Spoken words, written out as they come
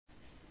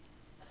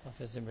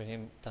Hafiz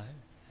Ibrahim Tahir,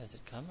 has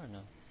it come or no?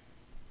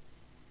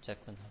 Check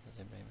with Hafiz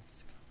Ibrahim if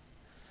it's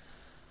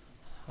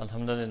come.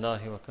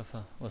 Alhamdulillahi wa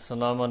kafa. Wa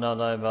salamun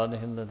ala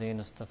ibadihi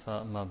alladhina istafa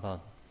amma ba'd.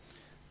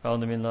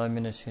 A'udhu billahi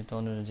minash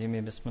shaitanir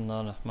rajim.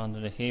 Bismillahir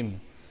rahmanir rahim.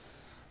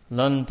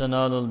 Lan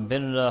tanalul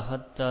birra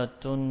hatta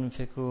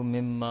tunfiku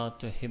mimma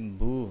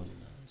tuhibbun.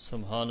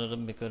 Subhana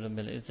rabbika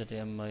rabbil izzati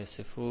amma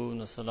yasifun.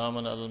 Wa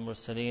salamun alal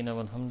mursaleen.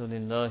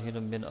 Walhamdulillahi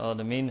rabbil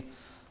alameen.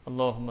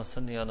 Allahumma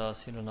salli ala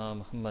sayyidina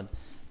Muhammad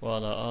wa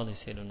ala ali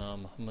sayyidina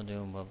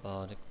Muhammadin wa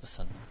barik wa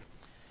sallam.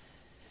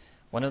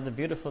 One of the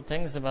beautiful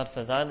things about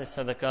Fazail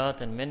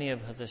al-Sadaqat and many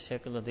of Hazrat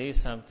Shaykh al-Hadith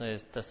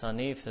Samta's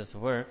tasanif, his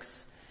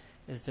works,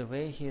 is the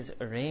way he has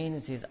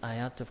arranged these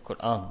ayat of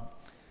Quran.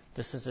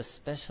 This is a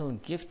special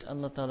gift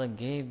Allah Ta'ala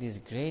gave these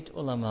great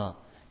ulama,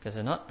 because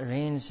they're not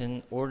arranged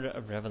in order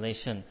of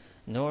revelation,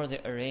 nor are they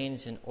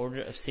arranged in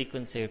order of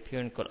sequence they appear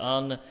in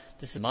Quran.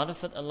 This is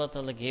marifat Allah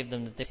Ta'ala gave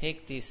them, that they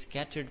take these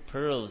scattered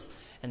pearls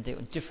and they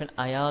different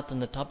ayat on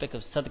the topic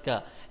of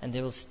sadaqah, and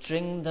they will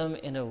string them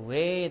in a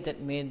way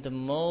that made the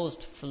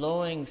most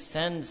flowing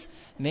sense,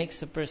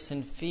 makes a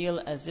person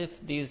feel as if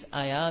these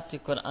ayat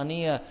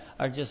Qur'aniyah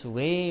are just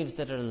waves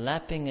that are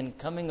lapping and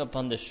coming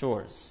upon the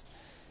shores.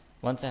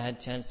 Once I had a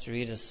chance to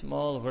read a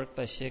small work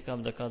by Shaykh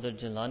Abdul Qadir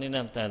Jilani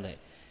Rahmatullah,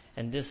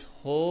 and this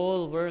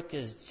whole work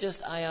is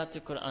just ayat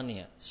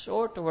Qur'aniyah.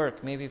 Short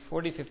work, maybe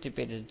 40-50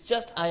 pages,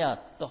 just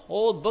ayat. The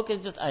whole book is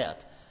just ayat.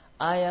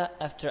 Ayah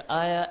after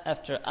ayah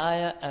after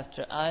ayah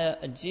after ayah.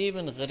 Ajeeb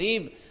and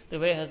ghareeb, the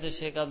way Hazrat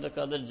Shaykh Abdul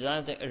Qadir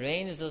Jilani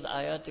arranged those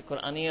ayat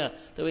Qur'aniyah,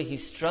 the way he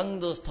strung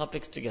those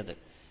topics together,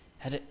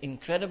 had an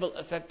incredible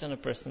effect on a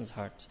person's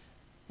heart.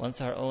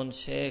 Once our own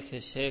Shaykh,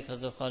 his Shaykh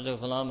Hazrat Khwaja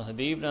Ghulam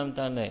Habib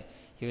Rahmatullah,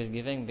 he was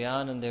giving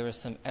bayan and there were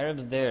some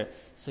Arabs there.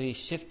 So he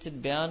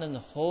shifted bayan and the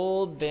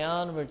whole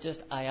bayan were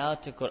just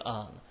ayat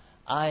Qur'an.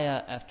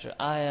 Ayah after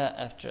ayah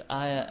after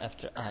ayah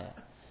after ayah.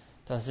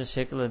 So Hazrat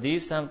Shaykh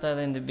al-Hadith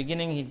Samtala, in the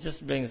beginning he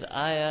just brings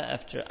ayah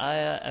after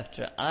ayah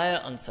after ayah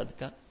on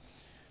sadaqah.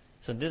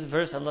 So this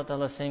verse Allah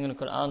Ta'ala is saying in the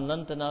Quran,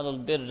 Lan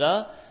tanalul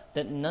birra,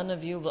 that none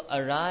of you will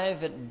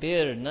arrive at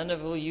bir, none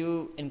of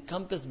you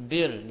encompass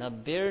bir. Now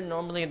bir,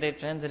 normally they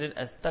translate it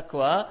as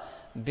taqwa.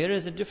 Bir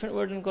is a different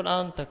word in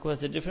Quran, taqwa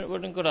is a different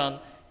word in Quran.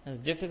 It's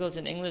difficult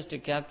in English to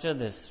capture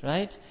this,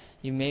 right?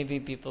 You may be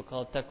people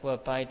call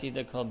taqwa piety,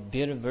 they call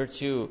bir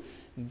virtue.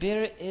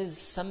 Bir is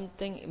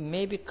something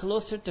maybe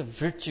closer to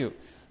virtue.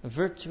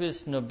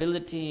 Virtuous,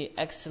 nobility,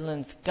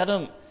 excellence,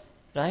 karam.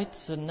 Right?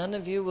 So none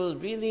of you will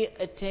really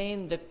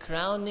attain the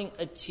crowning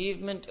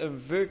achievement of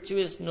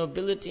virtuous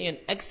nobility and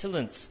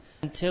excellence.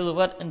 Until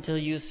what? Until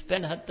you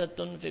spend hatta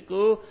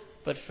tunfiku.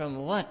 But from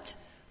what?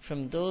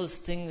 From those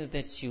things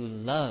that you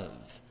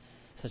love.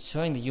 So it's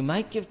showing that you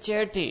might give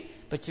charity,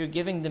 but you're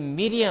giving the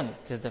medium.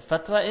 Because the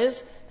fatwa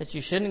is that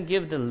you shouldn't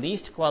give the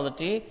least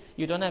quality.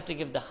 You don't have to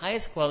give the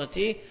highest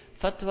quality.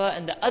 Fatwa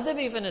and the adab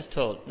even is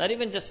told. Not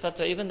even just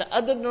fatwa, even the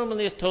adab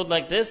normally is told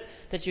like this,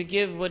 that you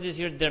give what is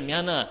your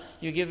darmyana.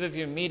 You give of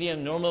your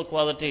medium, normal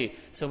quality.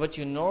 So what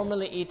you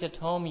normally eat at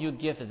home, you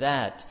give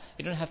that.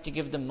 You don't have to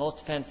give the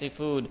most fancy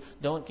food.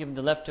 Don't give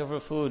the leftover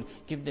food.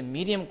 Give the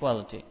medium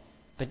quality.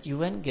 But you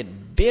won't get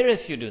bir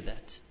if you do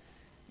that.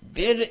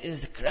 Bir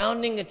is the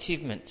crowning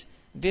achievement.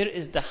 Bir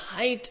is the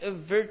height of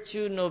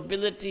virtue,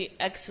 nobility,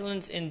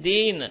 excellence in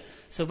deen.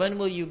 So when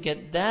will you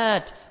get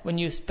that? When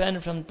you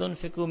spend from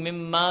tunfiku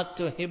mimma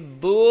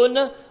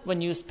tuhibbun,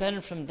 when you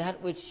spend from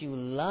that which you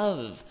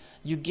love.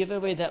 You give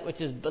away that which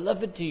is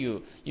beloved to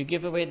you. You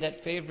give away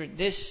that favorite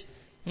dish.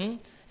 And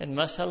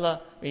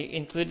mashallah, we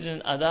included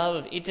an adab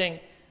of eating.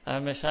 Our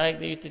mashayikh,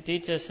 they used to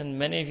teach us, and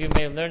many of you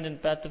may have learned in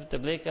Path of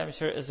Tabligh, I'm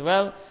sure as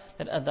well,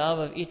 that adab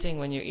of eating,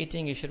 when you're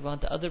eating, you should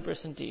want the other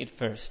person to eat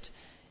first.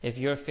 If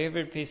your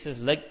favorite piece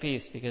is leg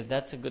piece, because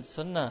that's a good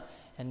sunnah,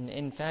 and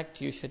in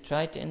fact you should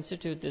try to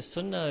institute this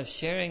sunnah of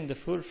sharing the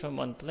food from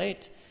one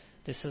plate.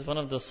 This is one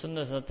of those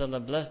sunnahs that Allah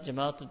blessed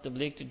Jama'at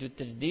al-Tabligh to do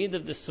tajdeed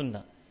of this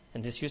sunnah.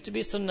 And this used to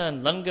be sunnah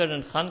in Langar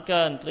and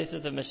Khanka and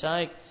places of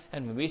mashayikh,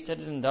 and when we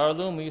studied in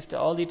Darul, we used to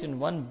all eat in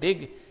one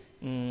big,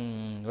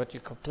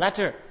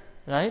 platter,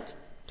 right?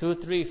 2,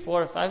 3,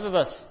 4, 5 of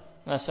us,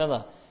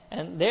 mashallah.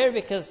 And there,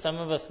 because some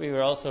of us, we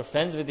were also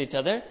friends with each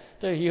other,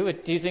 so you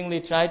would teasingly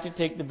try to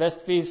take the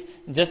best piece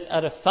just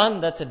out of fun.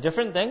 That's a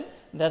different thing.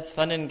 That's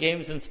fun and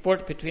games and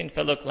sport between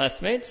fellow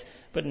classmates.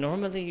 But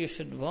normally you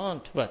should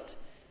want what?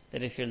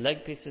 That if your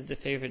leg piece is the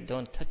favorite,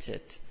 don't touch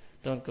it.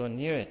 Don't go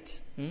near it.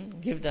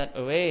 Give that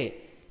away.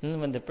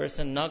 When the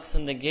person knocks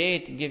on the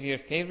gate, give your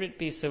favorite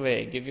piece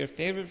away. Give your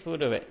favorite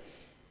food away.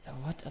 Now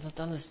what Allah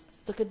Ta'ala,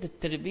 look at the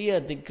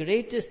tarbiyah. The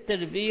greatest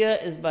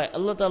tarbiyah is by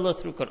Allah Ta'ala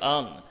through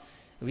Quran.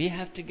 We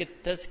have to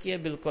get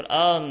tazkiyah bil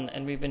Quran,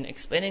 and we've been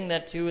explaining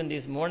that to you in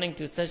these morning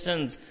 2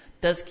 sessions.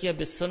 Tazkiyah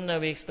bis sunnah,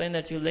 we explained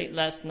that to you late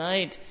last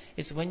night.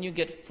 It's when you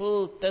get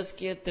full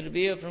tazkiyah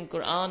tarbiyah from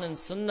Quran and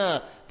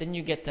sunnah, then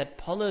you get that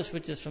polish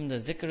which is from the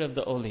zikr of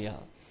the awliya.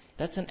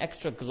 That's an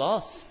extra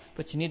gloss,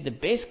 but you need the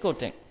base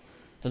coating.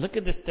 So look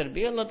at this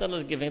tarbiyah Allah Ta'ala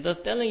is giving.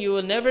 That's telling you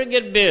will never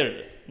get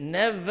bir.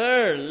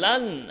 Never.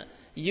 Lan.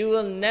 You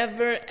will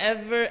never,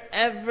 ever,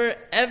 ever,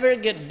 ever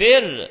get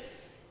bir.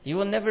 You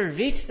will never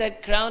reach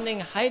that crowning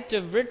height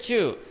of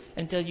virtue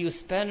until you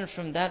spend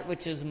from that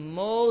which is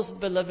most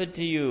beloved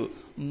to you,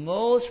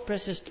 most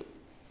precious to you.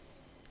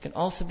 It can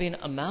also be an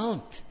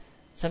amount.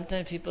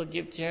 Sometimes people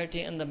give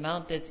charity in the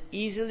amount that's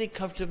easily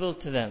comfortable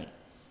to them.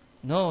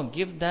 No,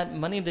 give that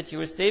money that you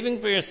were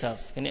saving for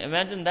yourself. Can you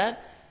imagine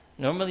that?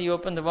 Normally you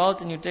open the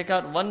wallet and you take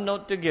out one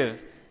note to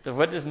give. So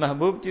what is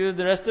mahbub to you is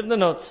the rest of the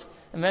notes.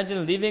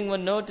 Imagine leaving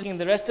one note, taking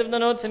the rest of the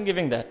notes and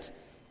giving that.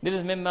 This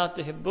is mimma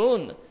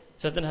tuhibbun.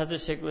 Certain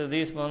Hazrat Shaykh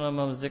al-Aziz Maulana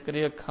Muhammad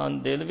Zakaria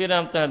Khan Delvi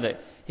Rahmatullah,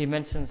 he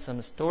mentions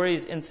some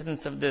stories,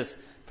 incidents of this.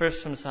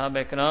 First from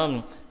Sahaba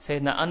Ikram,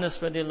 Sayyidina Anas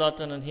radiallahu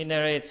anhu, he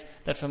narrates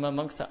that from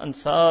amongst the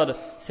Ansar,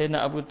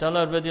 Sayyidina Abu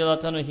Talha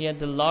radiallahu anhu, he had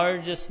the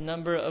largest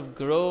number of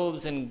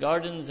groves and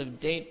gardens of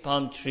date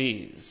palm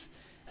trees.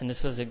 And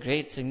this was a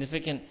great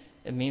significant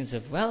means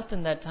of wealth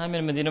in that time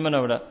in Medina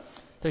Munawwara.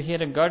 So he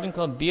had a garden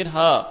called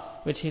Birha,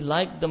 which he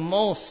liked the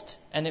most,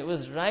 and it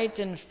was right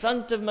in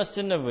front of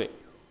Masjid Nabawi.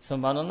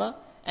 Subhanallah.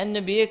 And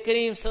Nabi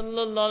Kareem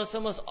sallallahu alaihi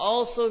wasallam was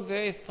also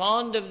very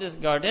fond of this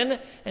garden,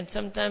 and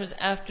sometimes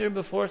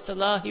before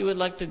Salah, he would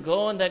like to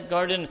go in that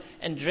garden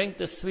and drink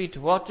the sweet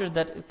water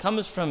that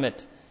comes from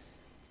it.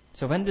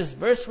 So when this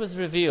verse was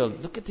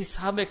revealed, look at the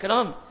Sahaba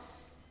Ikram.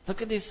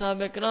 Look at the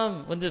Sahaba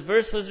Ikram. When the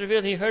verse was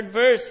revealed, he heard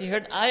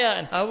ayah,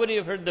 and how would he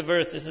have heard the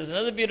verse? This is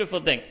another beautiful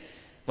thing.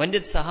 When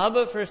did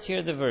Sahaba first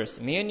hear the verse?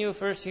 Me and you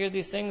first hear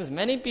these things?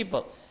 Many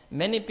people,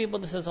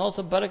 this is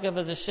also barakah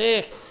as a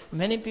shaykh.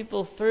 Many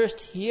people first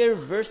hear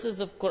verses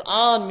of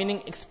Quran,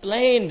 meaning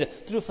explained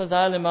through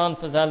Fazail Iman,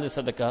 Fazail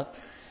Sadaqat.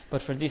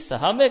 But for these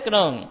Sahaba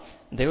Ikram,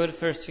 they would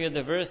first hear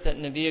the verse that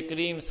Nabi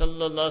Kareem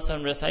sallallahu alaihi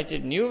wasallam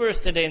recited new verse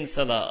today in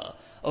Salah.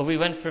 Or we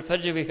went for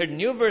Fajr, we heard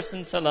new verse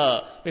in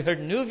Salah. We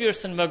heard new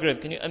verse in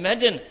Maghrib. Can you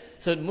imagine?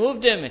 So it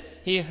moved him.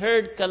 He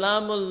heard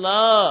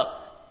Kalamullah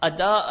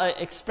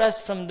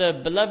expressed from the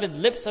beloved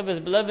lips of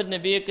his beloved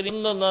Nabi Kareem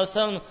sallallahu alaihi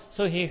wasallam.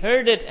 So he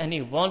heard it and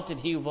he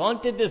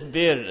wanted this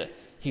bir.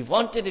 He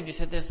wanted it. He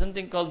said, there's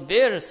something called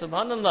bir.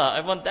 Subhanallah,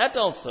 I want that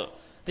also.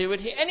 They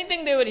would hear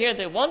anything they would hear,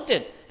 they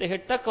wanted. They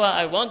heard taqwa,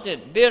 I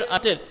wanted. Bir, I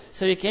wanted.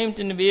 So he came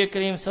to Nabi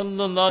Kareem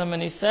sallallahu alaihi wasallam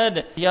and he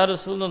said, Ya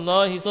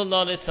Rasulullah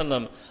sallallahu alaihi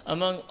wasallam,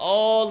 among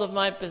all of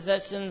my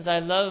possessions, I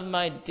love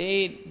my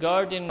date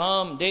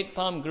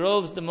palm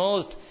groves the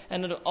most.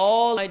 And of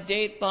all my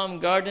date palm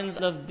gardens,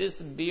 I love this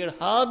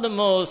birha the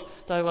most.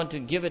 So I want to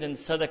give it in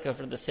sadaqah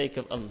for the sake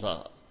of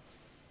Allah.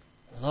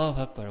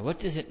 Allahu Akbar. What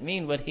does it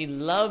mean? What he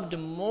loved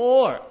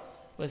more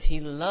was he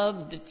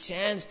loved the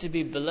chance to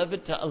be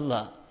beloved to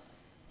Allah.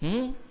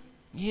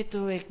 ये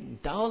तो एक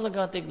दाव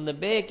लगाते एक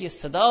लबैक ये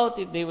सदा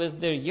होती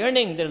their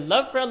yearning, their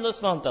love for Allah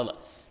subhanahu wa ta'ala.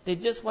 They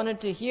just wanted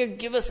to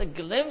give us a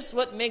glimpse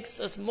what makes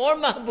us more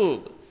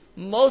mahbub,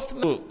 most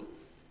mahbub.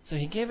 So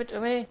he gave it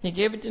away. He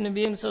gave it to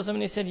Nabi Sallallahu Alaihi Wasallam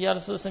and he said, Ya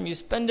Rasulullah, you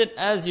spend it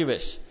as you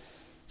wish.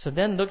 So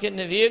then look at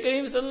Nabi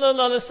Kareem Sallallahu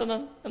Alaihi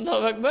Wasallam.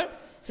 Allahu Akbar.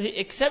 So he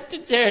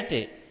accepted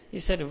charity.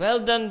 He said,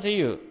 well done to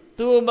you.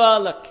 Tuba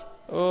lak.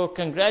 Oh,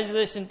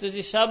 congratulations to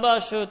the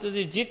shabash, to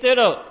the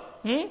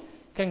jitero.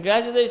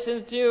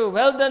 Congratulations to you,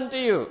 well done to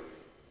you.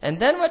 And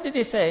then what did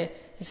he say?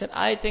 He said,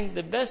 I think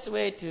the best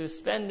way to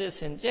spend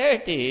this in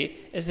charity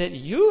is that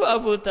you,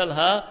 Abu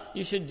Talha,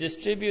 you should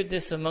distribute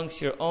this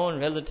amongst your own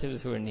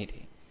relatives who are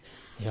needy.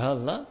 Ya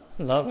Allah,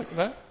 Allahu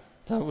Akbar.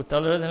 Abu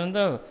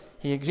Talha,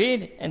 he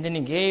agreed, and then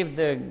he gave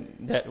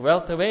that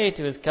wealth away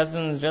to his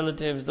cousins,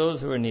 relatives, those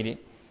who were needy.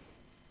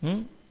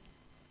 And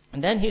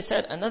then he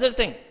said another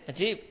thing,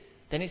 Ajib.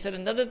 Then he said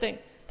another thing.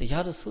 The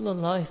Ya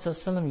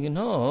Rasulullah, you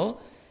know,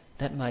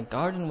 that my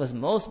garden was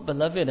most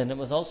beloved and it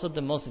was also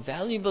the most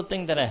valuable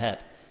thing that I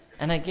had.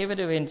 And I gave it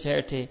away in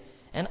charity.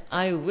 And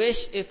I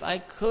wish if I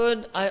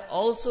could, I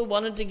also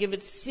wanted to give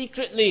it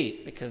secretly.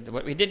 Because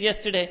what we did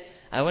yesterday,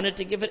 I wanted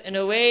to give it in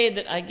a way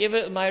that I give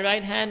it with my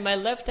right hand, my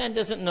left hand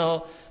doesn't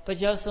know. But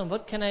Ya Rasul,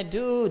 what can I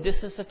do?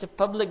 This is such a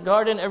public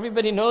garden.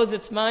 Everybody knows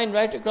it's mine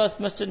right across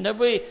Masjid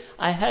Nabawi.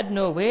 I had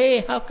no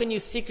way. How can you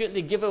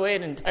secretly give away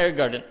an entire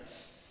garden?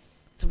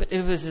 So, but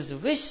it was his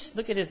wish.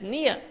 Look at his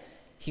niyyah.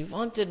 He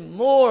wanted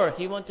more.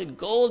 He wanted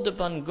gold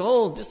upon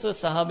gold. This was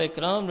Sahaba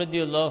Ikram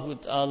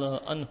radiallahu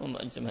ta'ala anhum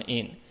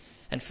ajma'in.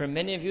 And for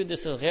many of you,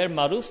 this is ghair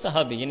maruf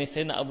sahabi. Yani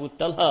Sayyidina Abu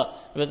Talha.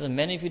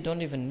 Many of you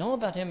don't even know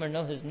about him or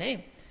know his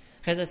name.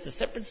 That's a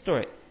separate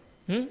story.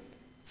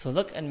 So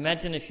look,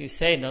 imagine if you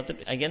say, not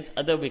that against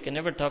adab, we can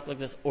never talk like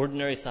this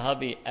ordinary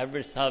sahabi,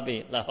 average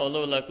sahabi. La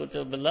hawla wa la quwwata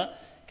illa billah.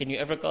 Can you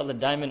ever call a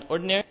diamond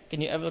ordinary?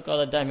 Can you ever call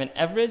a diamond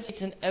average?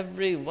 Each and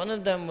every one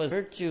of them was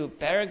virtue,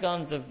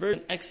 paragons of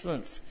virtue and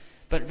excellence,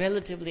 but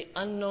relatively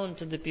unknown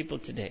to the people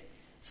today.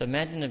 So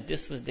imagine if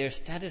this was their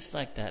status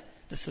like that,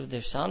 this was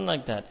their shan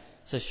like that.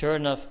 So sure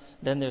enough,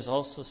 then there's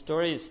also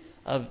stories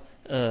of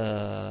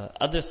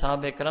other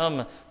Sahaba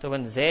Ikram. So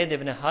when Zayd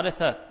ibn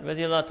Haritha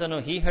radiallahu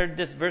anhu, he heard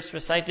this verse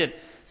recited,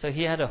 so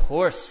he had a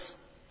horse.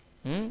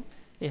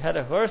 He had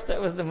a horse that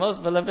was the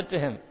most beloved to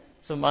him.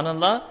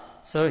 Subhanallah.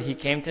 So he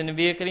came to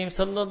Nabi Kareem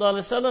sallallahu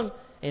alaihi wasallam.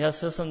 Ya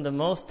Rasulullah, the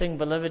most thing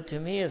beloved to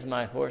me is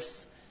my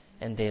horse.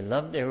 and they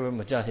loved, they were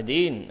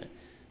mujahideen,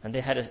 and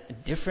they had a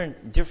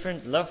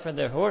different love for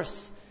their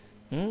horse.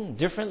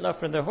 Different love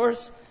for their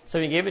horse. So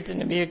he gave it to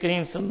Nabi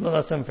Kareem sallallahu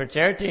alaihi wasallam for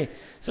charity.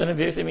 So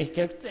Nabi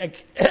Kareem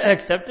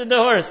accepted the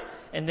horse.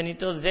 And then he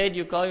told Zayd,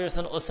 you call your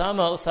son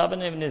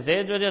Usama ibn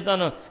Zayd radiallahu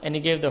anhu. And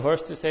he gave the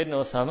horse to Sayyidina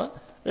Usama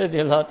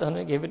radiallahu anhu.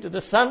 He gave it to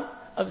the son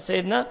of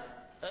Sayyidina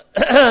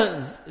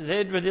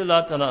Zayd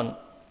radiallahu anhu.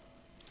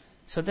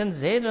 So then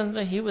Zayd,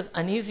 he was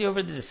uneasy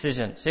over the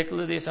decision. Shaykh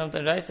al-Hadith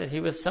writes that he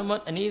was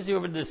somewhat uneasy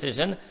over the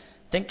decision,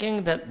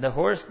 thinking that the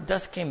horse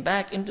thus came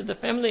back into the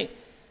family.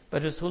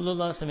 But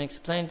Rasulullah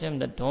explained to him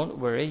that don't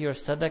worry, your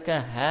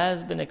sadaqah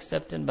has been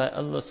accepted by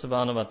Allah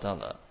subhanahu wa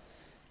ta'ala.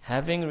 I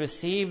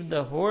received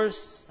the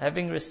horse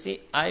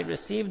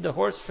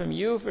from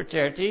you for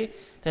charity,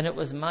 then it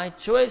was my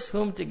choice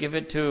whom to give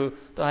it to,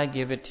 so I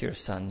gave it to your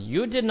son.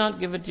 You did not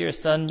give it to your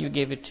son, you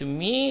gave it to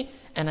me,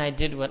 and I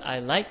did what I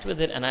liked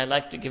with it, and I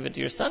liked to give it to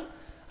your son.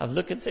 I've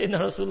looked at Sayyidina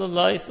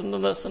Rasulullah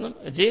sallallahu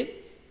alaihi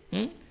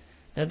wasallam.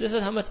 Now this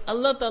is how much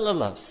Allah Ta'ala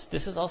loves.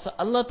 This is also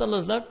Allah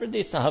Ta'ala's love for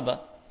these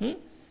Sahaba.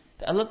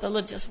 Allah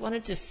Ta'ala just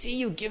wanted to see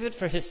you give it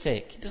for His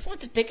sake. He just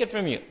wanted to take it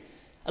from you.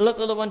 Allah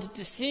Ta'ala wanted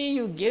to see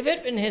you give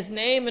it in His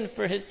name and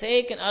for His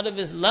sake and out of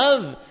His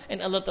love.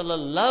 And Allah Ta'ala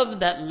loved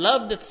that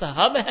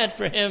Sahaba had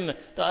for Him.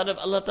 So out of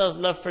Allah Ta'ala's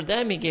love for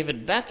them, He gave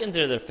it back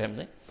into their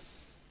family.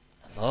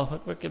 Allahu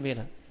Akbar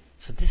Kabira.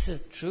 So this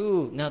is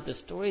true. Now the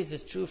stories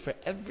is true for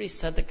every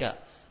sadaqah.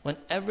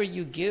 Whenever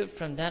you give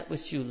from that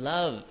which you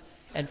love.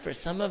 And for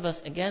some of us,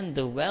 again,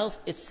 the wealth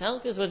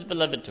itself is what's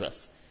beloved to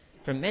us.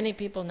 For many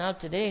people now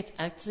today, it's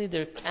actually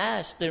their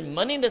cash, their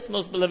money that's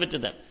most beloved to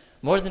them.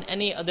 More than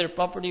any other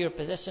property or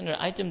possession or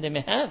item they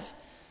may have.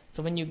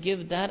 So when you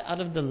give that out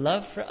of the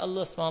love for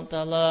Allah subhanahu wa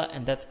ta'ala,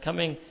 and that's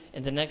coming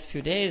in the next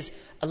few days,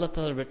 Allah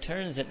ta'ala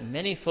returns it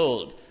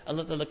manyfold.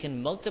 Allah ta'ala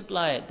can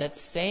multiply it. That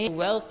same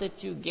wealth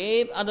that you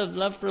gave out of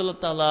love for Allah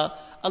ta'ala,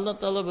 Allah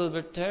ta'ala will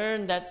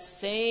return that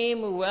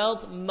same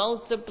wealth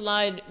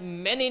multiplied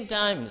many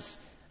times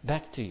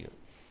back to you.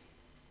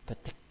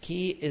 But the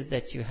key is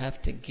that you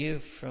have to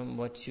give from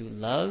what you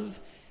love,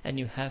 and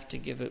you have to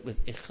give it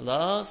with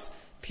ikhlas,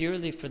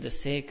 purely for the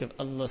sake of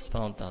Allah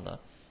subhanahu wa ta'ala.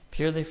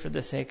 Purely for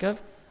the sake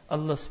of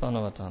Allah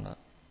subhanahu wa ta'ala.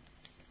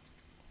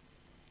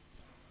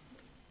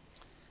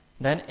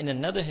 Then in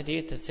another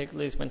hadith that Shaykh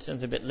al-Hadith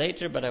mentions a bit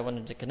later, but I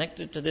wanted to connect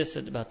it to this,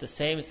 about the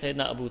same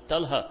Sayyidina Abu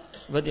Talha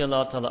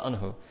radiallahu ta'ala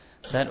anhu,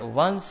 that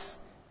once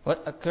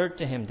what occurred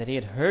to him, that he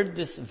had heard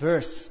this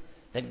verse,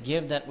 that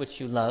give that which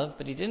you love,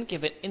 but he didn't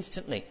give it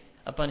instantly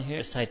upon hearing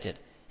recited.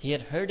 He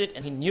had heard it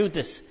and he knew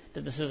this,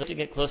 that this is to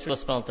get closer to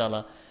Allah subhanahu wa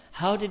ta'ala.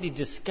 How did he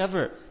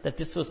discover that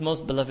this was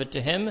most beloved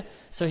to him?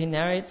 So he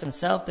narrates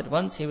himself that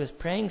once he was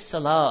praying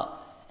salah,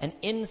 and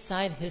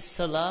inside his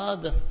salah,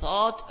 the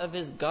thought of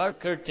his guard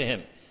occurred to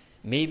him.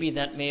 Maybe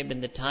that may have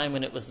been the time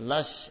when it was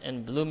lush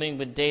and blooming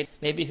with dates.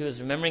 Maybe he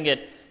was remembering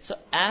it. So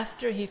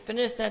after he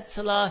finished that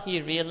salah,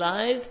 he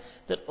realized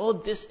that,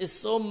 this is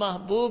so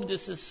mahboob,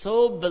 this is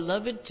so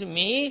beloved to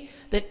me,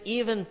 that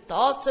even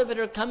thoughts of it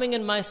are coming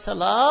in my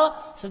salah.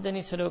 So then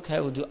he said, okay, I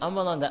will do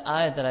amal on the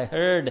ayah that I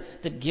heard,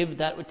 that give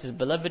that which is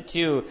beloved to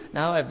you.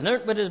 Now I've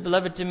learnt what is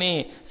beloved to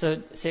me.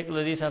 So Shaykh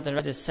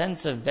al-Hadith, his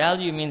sense of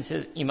value means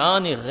his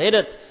imani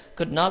ghairat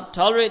could not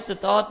tolerate the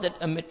thought that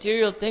a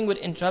material thing would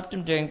interrupt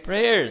him during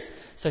prayers.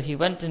 So he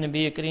went to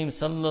Nabi Kareem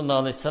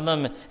sallallahu alaihi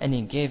wasallam and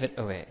he gave it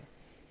away.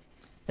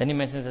 Then he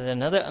mentions that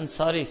another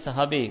Ansari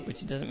Sahabi,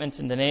 which he doesn't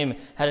mention the name,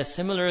 had a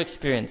similar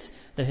experience,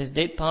 that his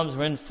date palms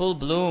were in full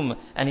bloom,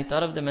 and he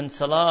thought of them in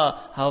Salah,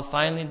 how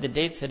finally the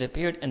dates had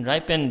appeared and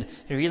ripened.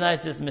 He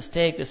realized his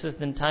mistake. This was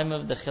the time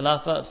of the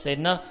Khilafah of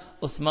Sayyidina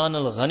Uthman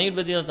al-Ghani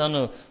radiyallahu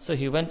anhu. So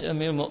he went to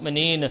Amir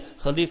al-Mu'mineen,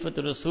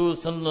 Khalifatul Rasul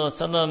sallallahu alaihi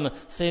wasallam,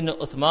 Sayyidina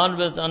Uthman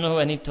radiyallahu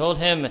anhu, and he told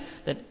him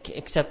that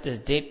accept this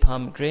date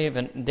palm grave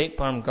and date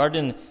palm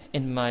garden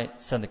in my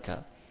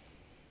sadaqah.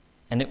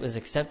 And it was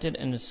accepted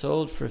and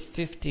sold for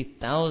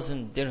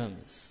 50,000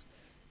 dirhams.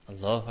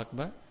 Allahu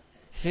Akbar.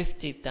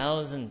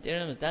 50,000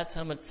 dirhams. That's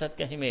how much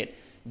sadaqah he made.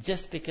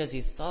 Just because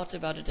he thought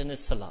about it in his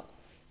salah.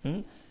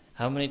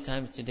 How many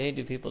times today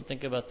do people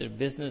think about their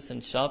business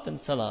and shop in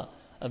salah?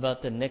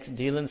 About the next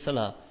deal in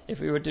salah? If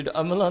we were to do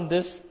amal on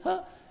this,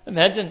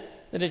 imagine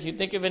that if you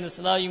think of it in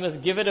salah, you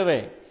must give it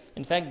away.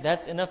 In fact,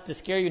 that's enough to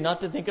scare you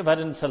not to think about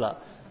it in salah.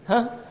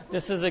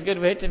 This is a good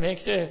way to make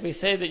sure if we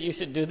say that you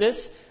should do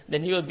this,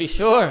 then you will be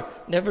sure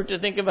never to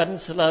think about it in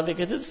salah,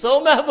 because it's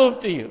so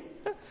mahboob to you.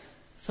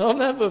 So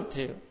mahboob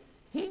to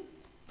you.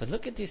 But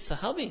look at these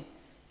sahabi.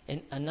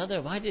 And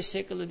another, why did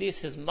Shaykh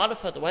al-Hadith, his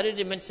marifat, why did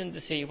he mention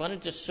this here? He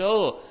wanted to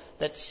show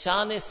that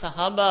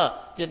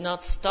Shan-e-Sahaba did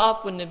not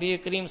stop when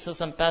Nabi Kareem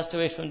Sallallahu passed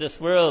away from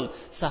this world.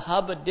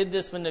 Sahaba did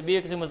this when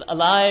Nabi Kareem was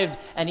alive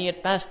and he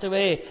had passed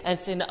away, and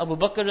Sayyidina Abu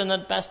Bakr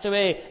had passed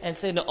away, and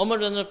Sayyidina Umar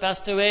had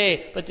passed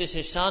away. But this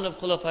is Shan of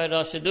Khulafai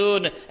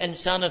Rashidun and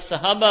Shan of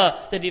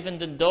Sahaba, that even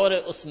the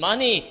Dawr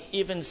Usmani,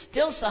 even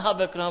still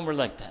Sahaba Ikram were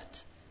like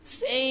that.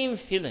 Same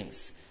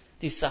feelings.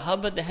 These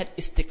Sahaba, they had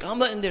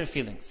istiqamah in their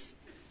feelings.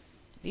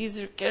 These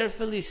are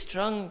carefully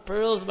strung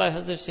pearls by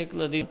Hazrat Shaykh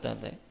al-Hadith.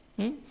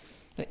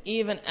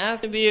 Even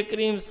after Nabi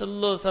Kareem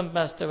Sallallahu Alaihi Wasallam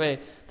passed away,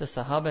 the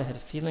Sahaba had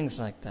feelings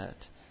like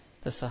that.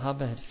 The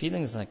Sahaba had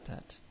feelings like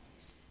that.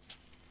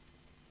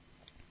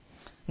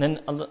 Then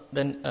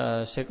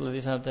Shaykh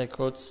al-Hadith Sahib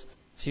quotes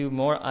few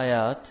more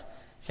ayat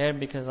here,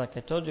 because like I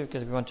told you,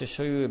 because we want to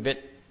show you a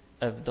bit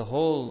of the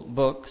whole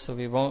book, so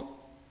we won't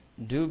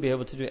be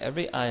able to do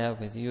every ayah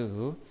with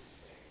you.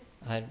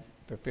 I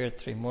prepared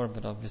 3 more,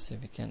 but obviously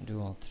we can't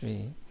do all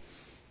 3.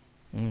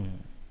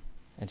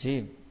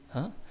 अजीब,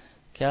 हाँ?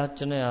 क्या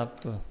चुने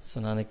आपको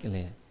सुनाने के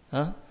लिए?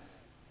 हाँ?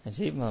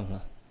 अजीब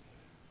मामला.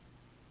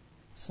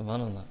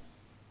 Subhanallah.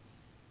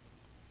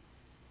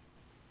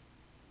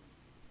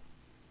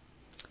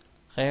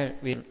 Khair,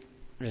 we'll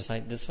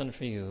recite this one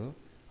for you.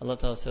 Allah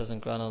Ta'ala says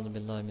in Quran, A'udhu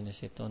billahi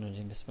minash shaitanir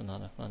rajim,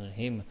 Bismillahir Rahmanir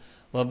Rahim,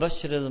 wa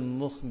bashiril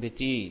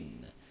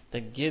mukhbitin,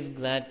 that give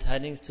glad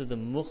tidings to the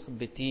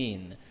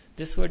mukhbitin.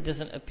 This word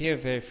doesn't appear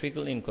very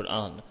frequently in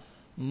Quran.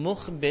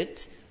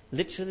 Mukhbit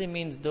literally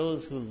means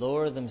those who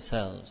lower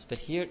themselves, but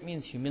here it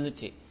means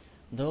humility.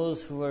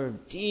 Those who are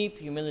deep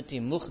humility,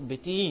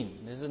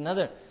 mukhbitin. This is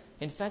another.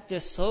 In fact,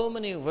 there's so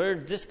many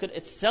words. This could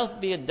itself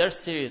be a dars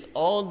series.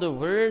 All the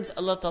words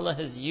Allah Ta'ala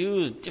has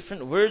used,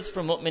 different words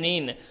for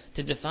mu'mineen,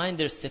 to define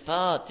their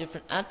sifat,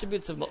 different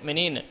attributes of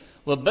mu'mineen.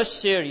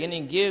 وَبَشِّرْ,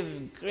 yani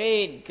give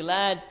great,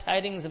 glad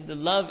tidings of the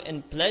love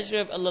and pleasure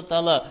of Allah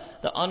Ta'ala,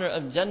 the honor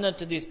of Jannah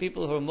to these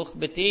people who are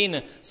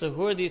mukhbiteen. So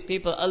who are these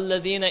people?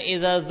 الَّذِينَ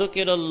إِذَا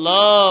ذُكِرَ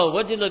اللَّهُ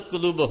وَجِلَتْ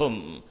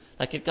قُلُوبُهُمْ.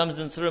 Like it comes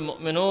in Surah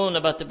Mu'minun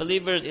about the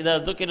believers,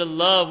 إِذَا ذُكِرَ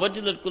اللَّهُ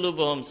وَجِلَتْ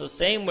قُلُوبُهُمْ. So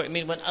same word,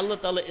 when Allah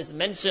Ta'ala is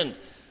mentioned,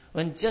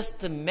 when just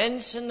the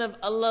mention of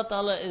Allah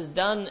Ta'ala is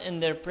done in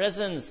their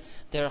presence,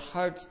 their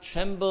hearts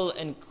tremble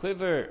and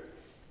quiver.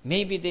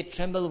 Maybe they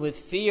tremble with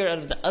fear out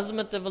of the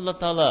azmat of Allah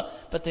Ta'ala,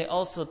 but they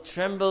also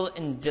tremble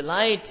in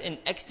delight, in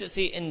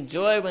ecstasy, in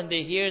joy when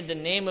they hear the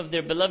name of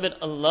their beloved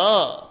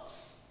Allah.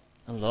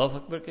 Allahu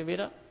Akbar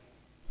Kabira.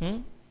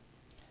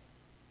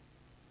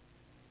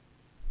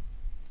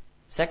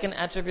 Second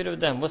attribute of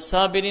them,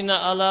 وَالصَّابِرِينَ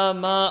عَلَى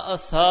مَا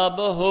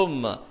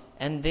أَصَابَهُمْ,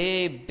 and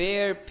they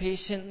bear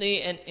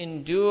patiently and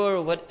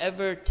endure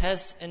whatever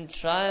tests and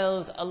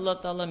trials Allah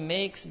Ta'ala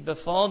makes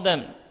befall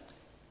them.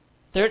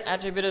 Third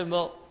attribute of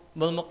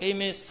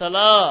وَالْمُقِيمِ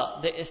Salah,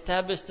 they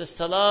establish the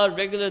salah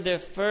regular, they're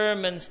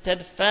firm and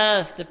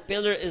steadfast. The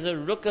pillar is a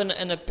rukn,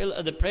 and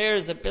the prayer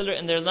is a pillar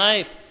in their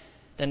life.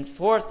 Then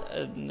fourth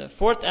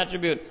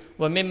attribute,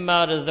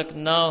 وَمِمَّا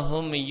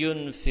رَزَقْنَاهُمْ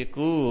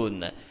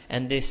يُنْفِقُونَ,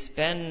 and they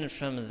spend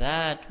from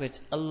that which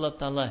Allah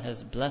Ta'ala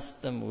has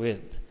blessed them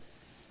with.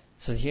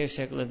 So here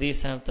Shaykh al-Hadith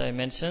Sahib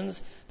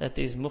mentions that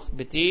these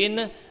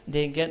mukhbiteen,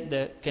 they get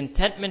the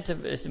contentment of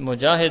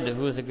Mujahid,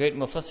 who is a great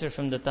mufassir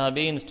from the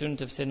Tabi'in,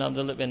 student of Sayyidina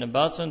Abdullah bin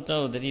Abbas,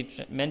 that he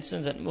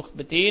mentions that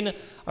mukhbiteen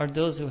are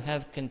those who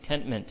have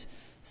contentment.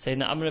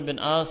 Sayyidina Amr bin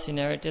As, he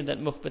narrated that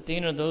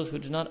mukhbiteen are those who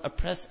do not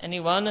oppress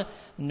anyone,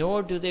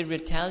 nor do they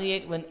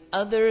retaliate when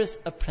others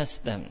oppress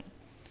them.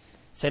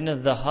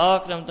 Sayyidina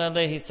Dhahak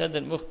Rahmatullah, he said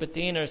that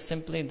mukhbiteen are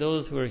simply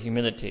those who are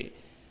humility.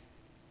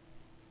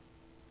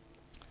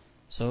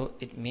 So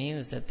it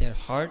means that their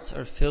hearts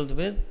are filled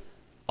with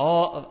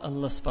awe of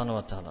Allah subhanahu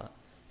wa ta'ala.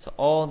 So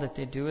all that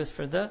they do is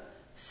for the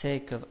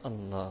sake of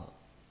Allah.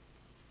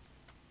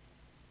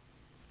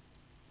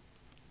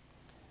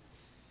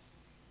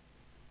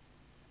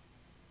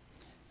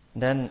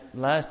 Then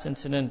last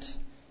incident,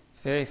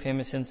 very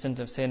famous incident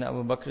of Sayyidina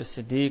Abu Bakr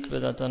as-Siddiq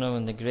radhiyallahu anhu,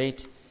 and the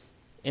great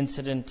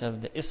incident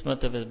of the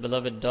ismat of his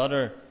beloved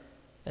daughter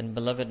and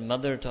beloved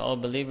mother to all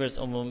believers,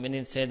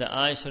 Mu'minin Sayyidah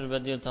Aisha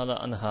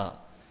radhiyallahu anha.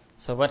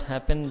 So what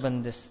happened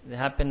when this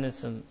happened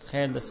is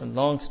a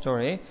long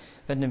story.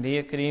 When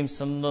Nabi Kareem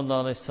Sallallahu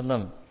Alaihi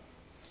Wasallam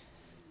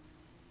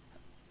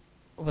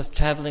was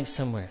traveling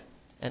somewhere,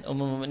 and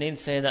Mu'minin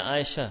Sayyidah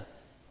Aisha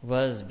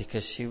was,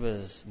 because she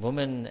was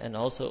woman and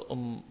also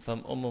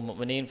from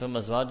Mu'minin from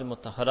Azwaj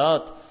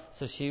Mutahharat,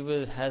 so she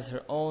has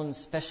her own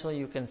special,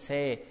 you can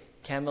say,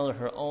 camel,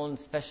 her own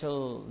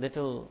special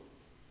little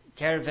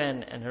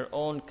caravan, and her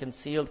own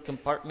concealed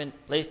compartment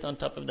placed on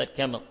top of that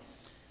camel.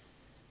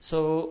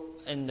 So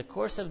in the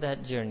course of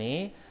that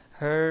journey,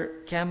 her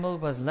camel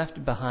was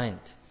left behind.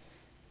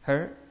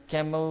 Her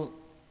camel,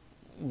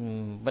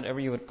 whatever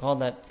you would call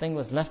that thing,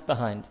 was left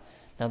behind.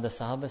 Now the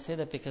Sahaba say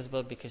that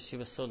because she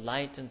was so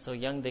light and so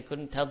young, they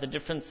couldn't tell the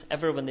difference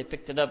ever when they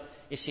picked it up.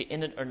 Is she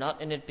in it or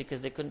not in it?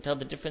 Because they couldn't tell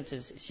the difference.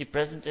 Is she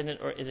present in it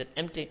or is it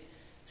empty?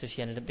 So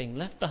she ended up being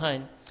left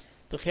behind.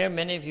 To here,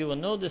 many of you will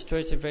know this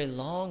story. It's a very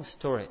long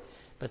story.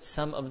 But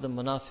some of the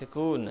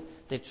munafiqun,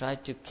 they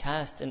tried to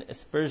cast an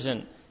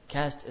aspersion,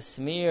 cast a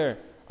smear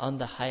on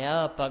the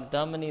haya,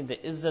 pakdamani, the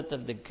izzat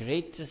of the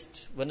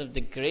greatest, one of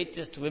the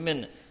greatest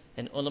women.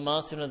 And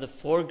ulama say one of the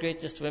 4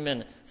 greatest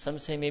women. Some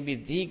say maybe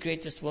the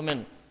greatest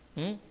woman.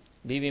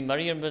 Bibi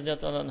Maryam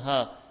radhiyallahu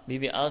anha,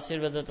 Bibi Asir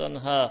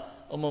radhiyallahu anha,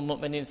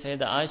 Mu'minin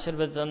Sayyidah Aisha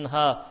radhiyallahu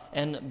anha,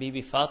 and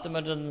Bibi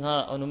Fatima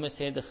radhiyallahu anha, and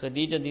Sayyidah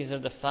Khadija. These are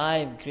the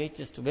 5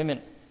 greatest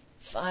women.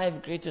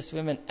 5 greatest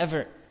women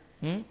ever.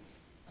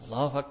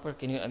 Allahu Akbar.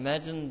 Can you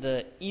imagine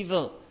the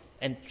evil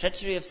and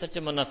treachery of such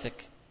a munafiq?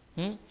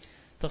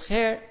 So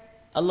here,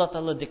 Allah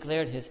Ta'ala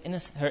declared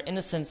her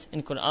innocence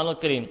in Quran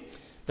al-Kareem.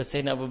 But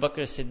Sayyidina Abu Bakr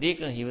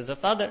as-Siddiq, he was a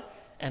father,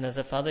 and as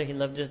a father he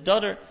loved his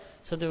daughter.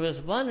 So there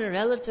was one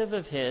relative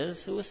of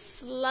his who was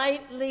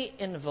slightly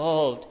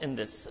involved in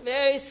this,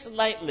 very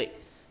slightly.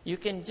 You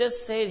can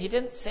just say, he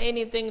didn't say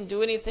anything,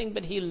 do anything,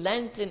 but he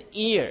lent an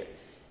ear.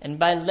 And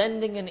by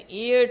lending an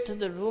ear to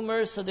the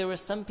rumors, so there were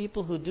some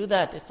people who do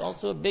that. It's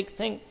also a big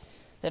thing,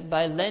 that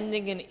by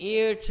lending an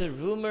ear to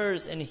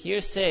rumors and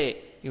hearsay,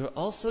 you're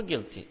also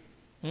guilty.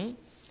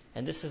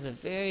 And this is a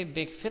very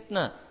big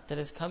fitna that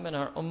has come in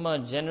our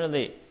ummah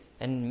generally,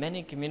 and in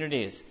many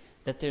communities,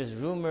 that there's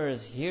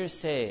rumors,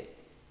 hearsay,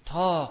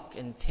 talk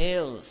and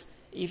tales.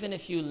 Even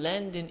if you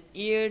lend an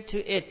ear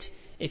to it,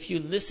 if you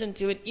listen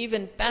to it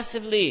even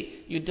passively,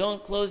 you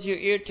don't close your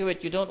ear to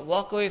it, you don't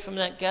walk away from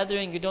that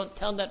gathering, you don't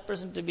tell that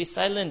person to be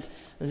silent.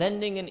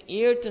 Lending an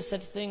ear to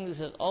such things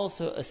is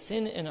also a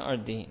sin in our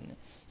deen.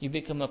 You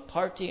become a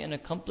party and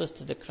accomplice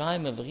to the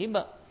crime of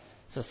ghiba.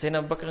 So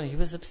Sayyidina Abu Bakr, he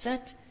was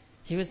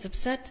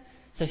upset.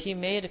 So he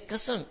made a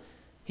qasam.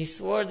 He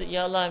swore that,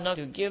 Ya Allah, I'm not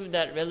to give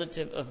that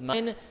relative of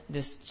mine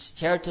this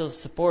charitable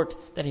support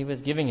that he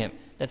was giving him,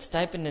 that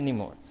stipend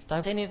anymore. If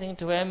I say anything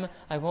to him,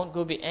 I won't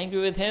go be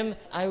angry with him.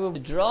 I will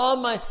withdraw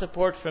my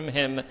support from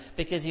him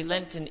because he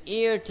lent an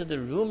ear to the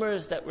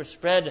rumors that were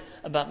spread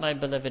about my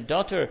beloved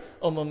daughter,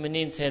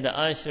 Mu'mineen Sayyidah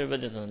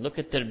Aisha. Look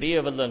at tarbiyah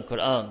of Allah in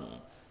Quran.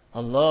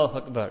 Allahu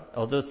Akbar.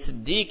 Although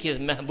Siddiq is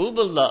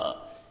Mahbubullah,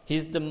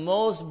 he's the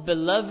most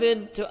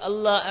beloved to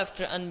Allah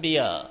after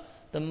Anbiya.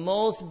 The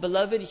most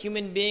beloved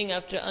human being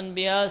after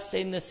Anbiya,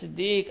 Sayyidina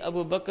Siddiq,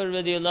 Abu Bakr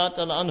radiallahu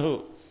ta'ala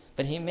anhu.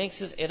 But he makes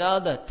his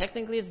irada.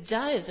 Technically it's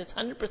jaiz. It's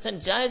 100%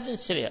 jaiz in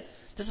Sharia.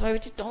 This is why we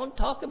don't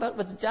talk about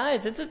what's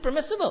jaiz. It is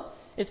permissible.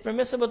 It's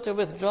permissible to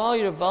withdraw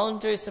your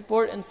voluntary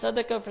support and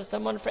sadaqah for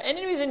someone for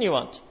any reason you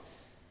want.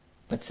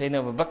 But Sayyidina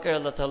Abu Bakr,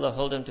 Allah Ta'ala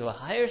hold him to a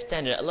higher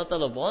standard. Allah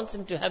Ta'ala wants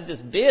him to have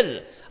this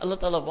birr. Allah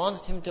Ta'ala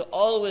wants him to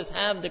always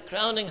have the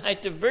crowning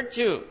height of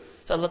virtue.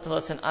 So Allah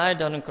Ta'ala sent ayah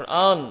down in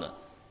Quran.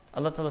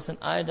 Allah Ta'ala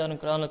sent ayah down in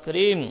Quran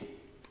al-Kareem.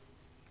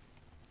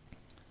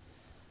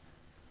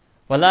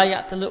 وَلَا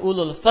يَعْتَلِ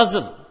أُولُو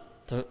الْفَضْلِ.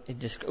 So it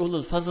describes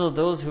ulul fazl,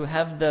 those who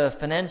have the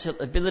financial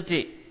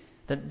ability.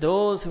 That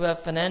those who have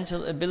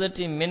financial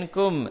ability,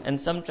 minkum, and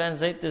some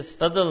translate this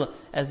fadl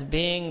as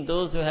being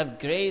those who have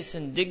grace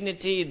and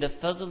dignity, the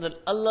fazl that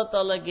Allah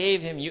Ta'ala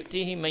gave him,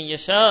 yu'tihi man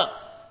yasha.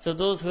 So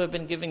those who have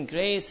been given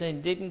grace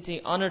and dignity,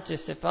 honor to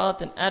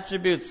sifat and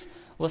attributes,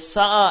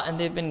 wasa'a, and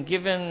they've been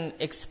given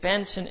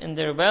expansion in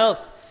their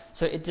wealth.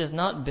 So it does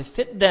not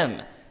befit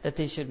them that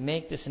they should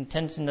make this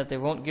intention that they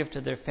won't give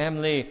to their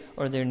family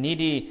or their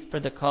needy for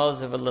the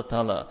cause of Allah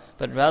Ta'ala.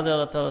 But rather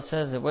Allah Ta'ala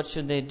says that what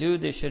should they do?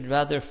 They should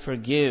rather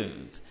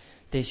forgive.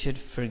 They should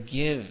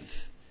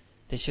forgive.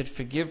 They should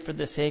forgive for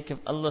the sake of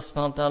Allah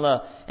subhanahu wa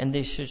ta'ala, and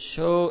they should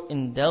show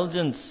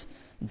indulgence.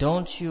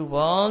 Don't you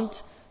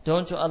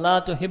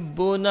Allah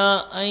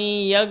tuhibbuna an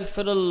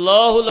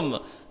yaghfirallahu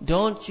lakum?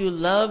 Don't you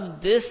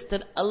love this,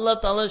 that Allah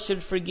Ta'ala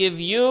should forgive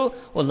you?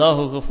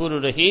 Wallahu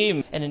ghafurur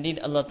rahim. And indeed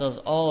Allah Ta'ala is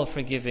all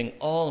forgiving,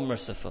 all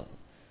merciful.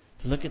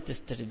 So look at this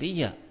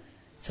tarbiyah.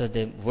 So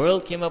the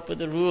world came up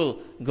with a rule,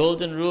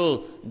 golden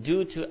rule,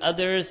 do to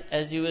others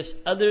as you wish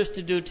others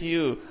to do to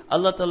you.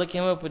 Allah Ta'ala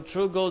came up with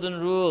true golden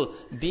rule,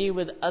 be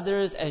with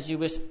others as you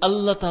wish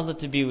Allah Ta'ala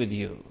to be with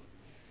you.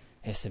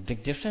 It's a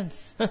big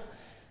difference.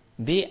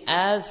 Be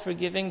as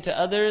forgiving to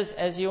others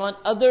as you want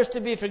others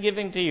to be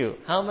forgiving to you.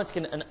 How much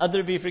can an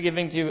other be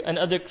forgiving to you, an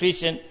other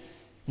Christian?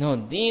 No,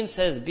 Deen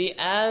says be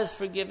as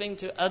forgiving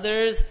to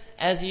others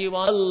as you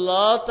want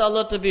Allah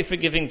Ta'ala to be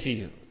forgiving to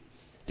you.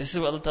 This is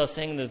what Allah Ta'ala is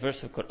saying in this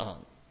verse of Quran.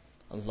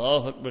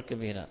 Allahu Akbar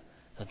Kabira.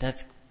 So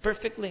that's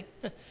perfectly.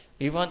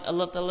 We want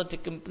Allah Ta'ala to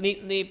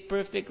completely,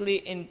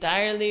 perfectly,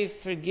 entirely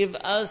forgive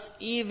us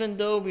even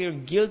though we are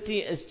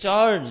guilty as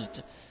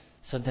charged.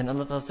 So then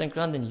Allah Ta'ala says in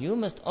Quran, then you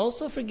must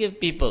also forgive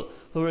people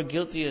who are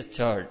guilty as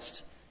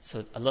charged.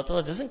 So Allah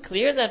Ta'ala doesn't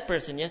clear that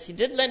person. Yes, he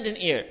did lend an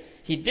ear.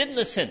 He did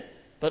listen.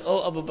 But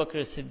oh Abu Bakr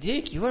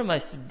as-Siddiq, you are my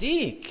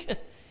Siddiq.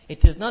 It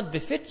does not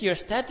befit your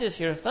status,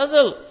 your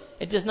fazl.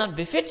 It does not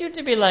befit you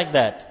to be like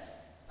that.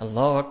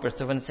 Allahu Akbar.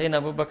 So when Sayyidina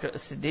Abu Bakr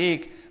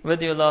as-Siddiq,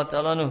 radiallahu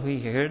ta'ala, he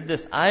heard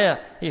this ayah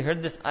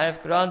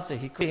of Quran, so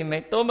he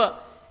made tawbah.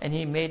 And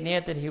he made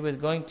niyat that he was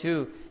going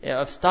to,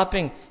 of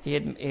stopping, he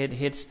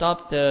had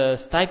stopped the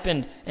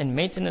stipend and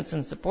maintenance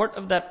and support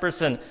of that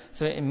person.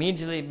 So he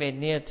immediately made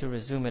niyat to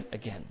resume it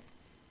again.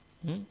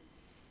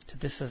 So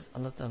this is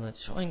Allah Ta'ala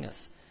showing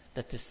us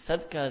that this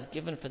sadaqah is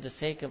given for the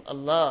sake of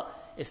Allah.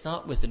 It's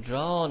not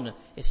withdrawn.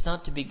 It's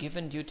not to be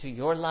given due to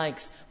your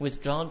likes,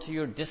 withdrawn to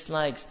your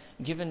dislikes,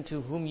 given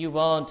to whom you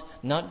want,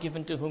 not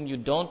given to whom you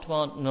don't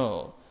want.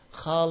 No.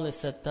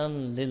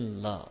 Khalisatan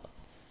lillah.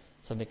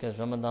 So because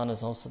Ramadan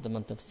is also the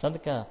month of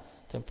sadaqah,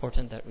 it's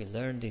important that we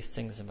learn these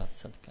things about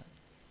sadaqah.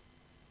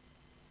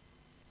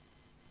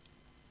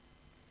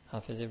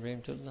 Hafiz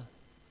Ibrahim Tullah,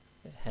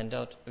 is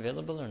handout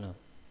available or no?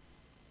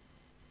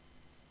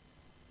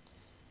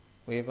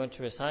 We are going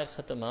to recite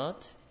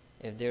khatamat.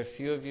 If there are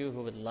few of you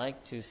who would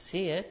like to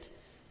see it,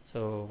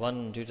 So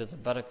one due to the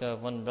barakah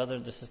of one brother,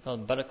 this is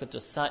called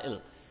barakatul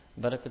sa'il.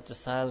 Barakatul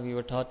sa'il, we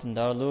were taught in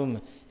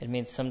Darul. It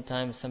means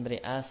sometimes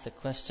somebody asks a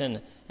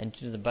question, and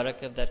due to the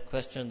barakah of that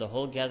question, the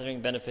whole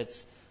gathering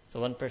benefits. So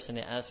one person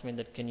asked me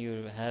that, can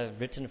you have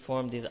written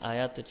form these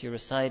ayat that you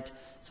recite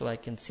so I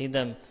can see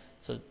them?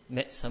 So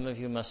some of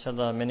you,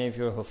 mashallah, many of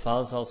you are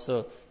hufaz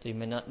also, so you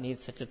may not need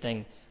such a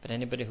thing. But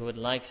anybody who would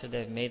like, so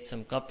they've made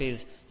some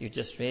copies, you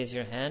just raise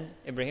your hand.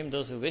 Ibrahim,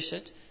 those who wish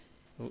it,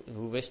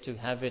 who wish to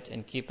have it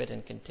and keep it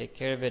and can take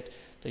care of it,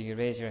 so you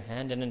raise your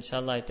hand. And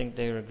inshallah, I think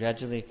they are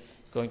gradually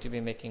going to be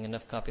making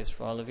enough copies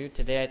for all of you.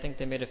 Today I think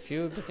they made a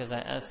few because I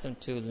asked them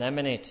to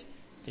laminate.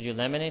 Did you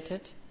laminate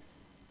it?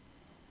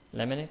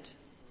 Laminate?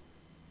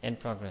 In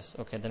progress.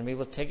 Okay, then we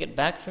will take it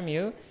back from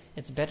you.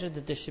 It's better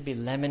that this should be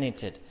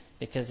laminated,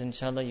 because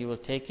inshallah you will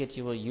take it,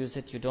 you will use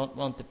it. You don't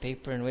want the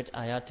paper in which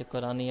ayat-e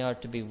Qur'ani are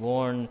to be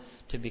worn,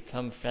 to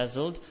become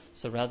frazzled.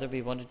 So rather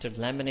we wanted to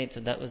laminate, so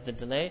that was the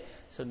delay.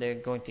 So they're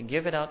going to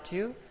give it out to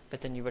you,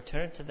 but then you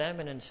return it to them,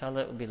 and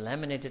inshallah it will be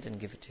laminated and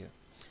give it to you.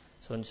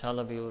 So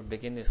inshallah we will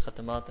begin these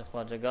khatamat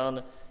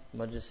khwajagan,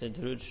 Majlis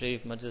Durood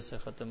Sharif, Majlis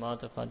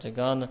Khatamat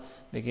Khwajagan.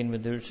 Begin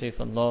with Durood Sharif.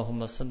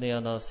 Allahumma salli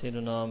ala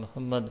Sayyidina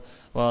Muhammad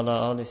wa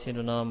ala ali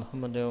Sayyidina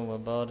Muhammad wa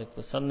barik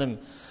wa sallim.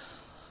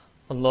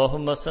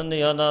 Allahumma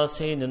salli ala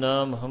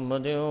Sayyidina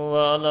Muhammad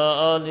wa ala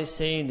ali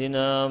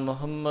Sayyidina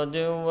Muhammad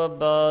wa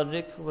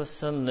barik wa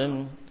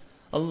sallim.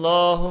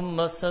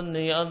 Allahumma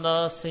salli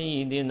ala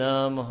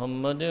Sayyidina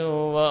Muhammad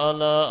wa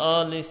ala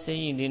ali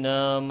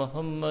Sayyidina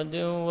Muhammad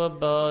wa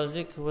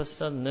barik wa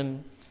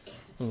sallim.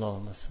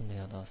 اللهم صل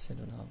على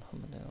سيدنا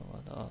محمد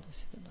وعلى آل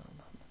سيدنا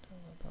محمد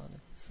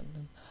وبارك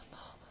وسلم.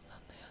 اللهم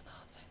صل على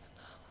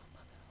سيدنا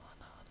محمد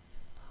وعلى آل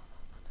سيدنا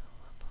محمد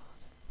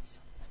وبارك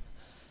وسلم.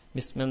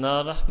 بسم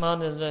الله الرحمن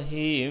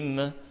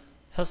الرحيم.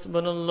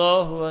 حسبنا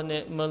الله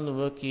ونعم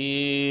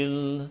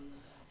الوكيل.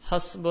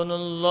 حسبنا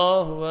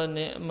الله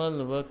ونعم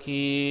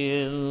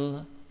الوكيل.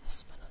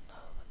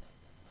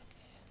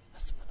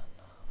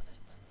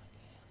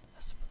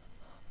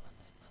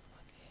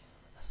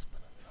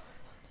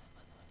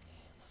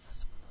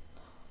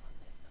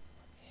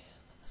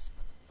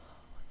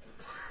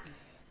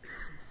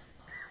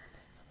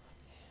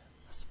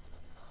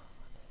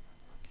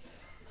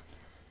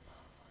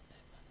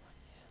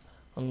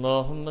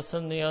 اللهم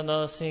صل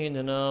على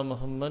سيدنا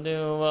محمد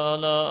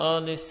وعلى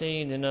آل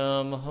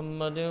سيدنا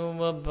محمد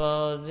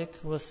وبارك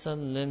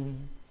وسلم.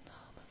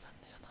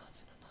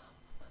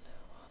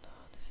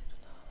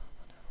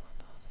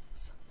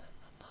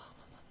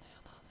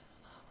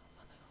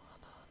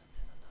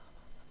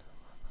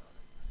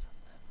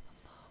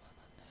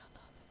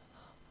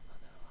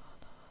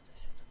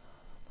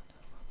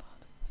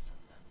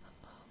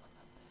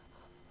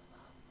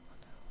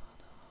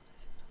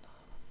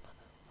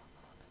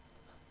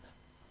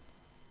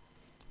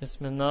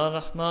 بسم الله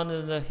الرحمن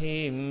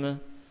الرحيم.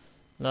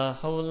 لا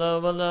حول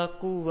ولا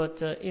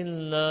قوة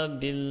إلا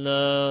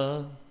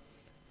بالله.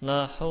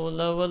 لا حول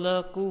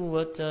ولا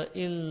قوة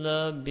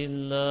إلا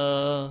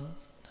بالله.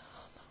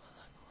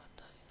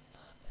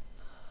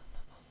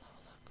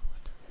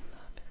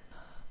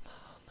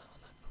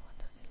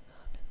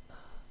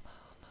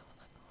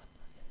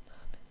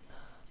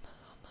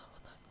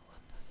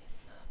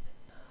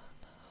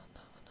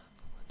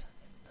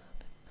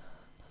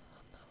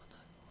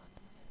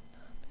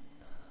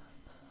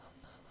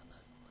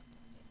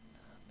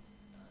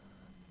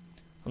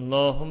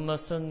 اللهم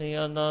صل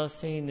على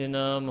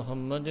سيدنا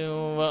محمد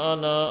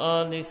وعلى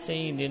آل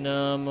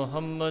سيدنا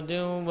محمد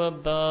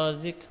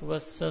وبارك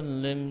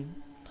وسلم.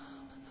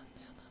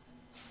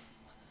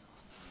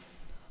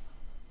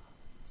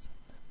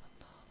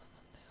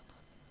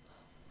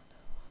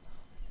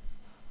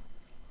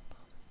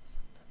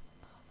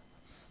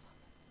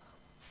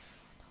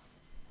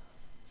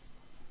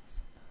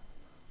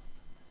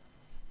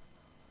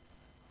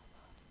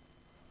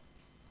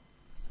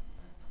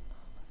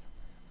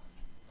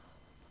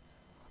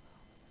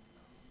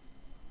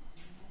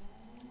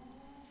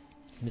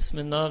 بسم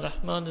الله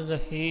الرحمن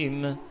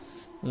الرحيم.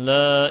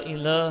 لا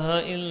إله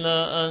إلا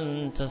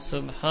أنت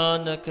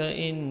سبحانك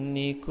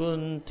إني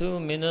كنت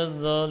من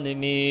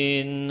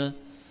الظالمين.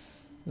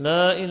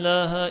 لا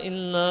إله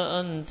إلا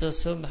أنت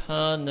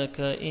سبحانك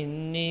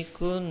إني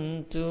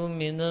كنت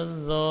من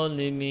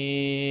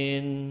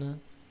الظالمين.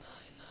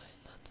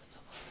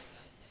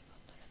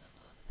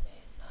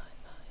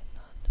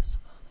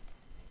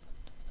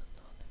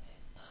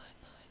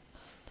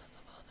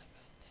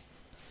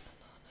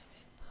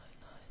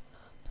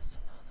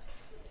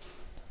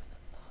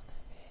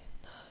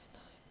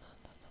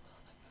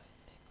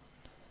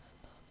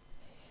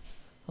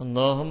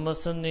 اللهم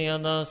صل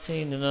على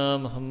سيدنا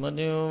محمد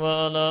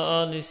وعلى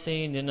آل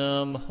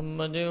سيدنا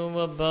محمد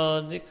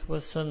وبارك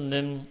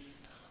وسلم.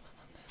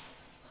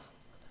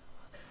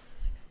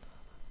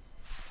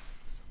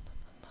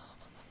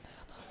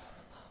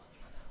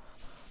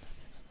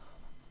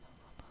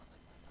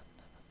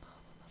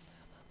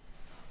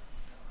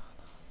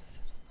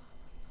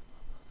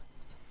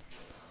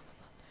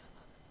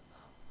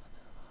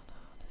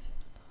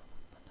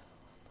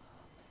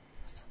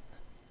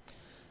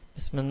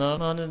 بسم الله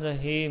الرحمن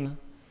الرحيم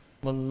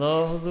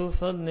والله ذو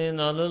فضل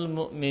على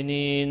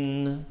المؤمنين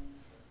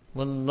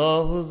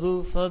والله ذو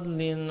فضل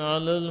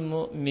على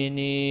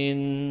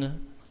المؤمنين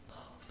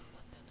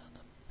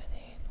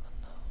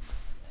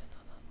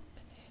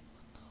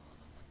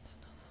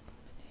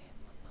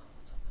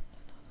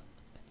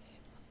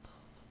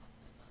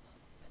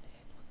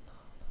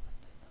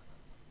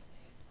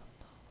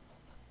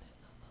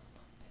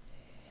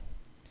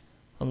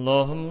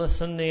اللهم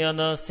صل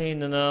على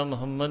سيدنا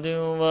محمد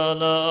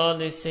وعلى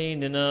آل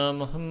سيدنا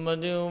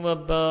محمد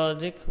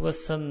وبارك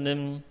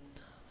وسلم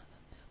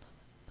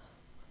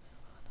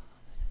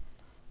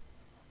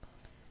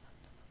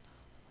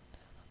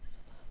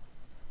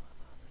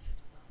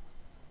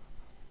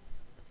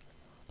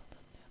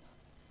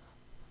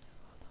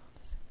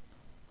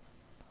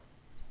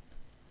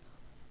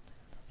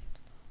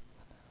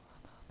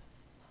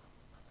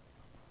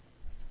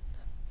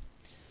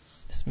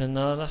بسم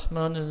الله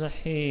الرحمن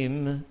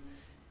الرحيم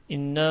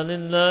إنا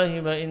لله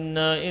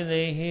وإنا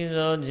إليه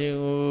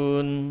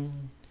راجعون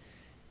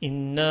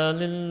إنا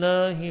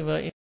لله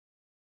وإنا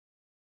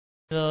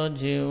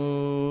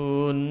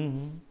راجعون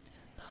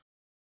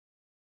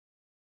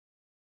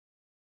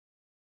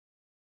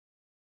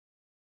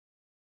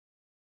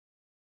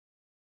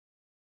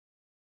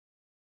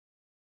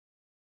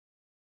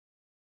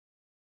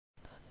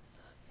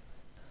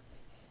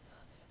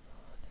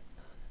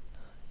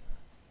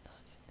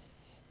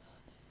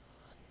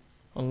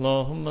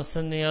اللهم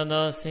صل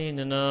على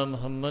سيدنا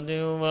محمد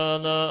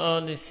وعلى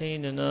آل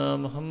سيدنا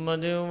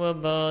محمد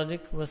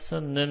وبارك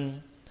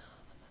وسلم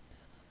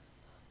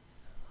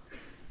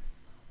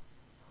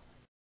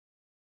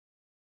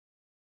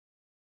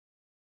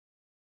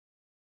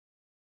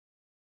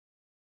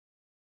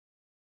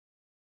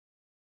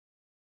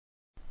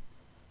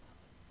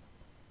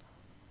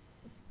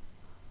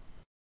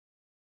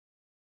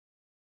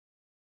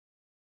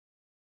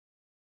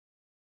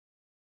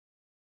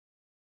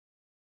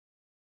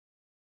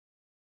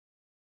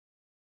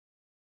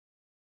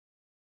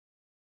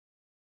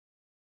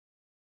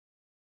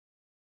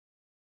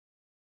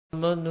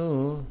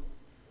آمنوا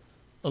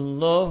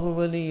الله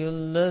ولي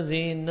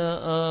الذين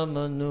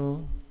آمنوا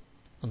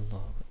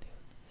الله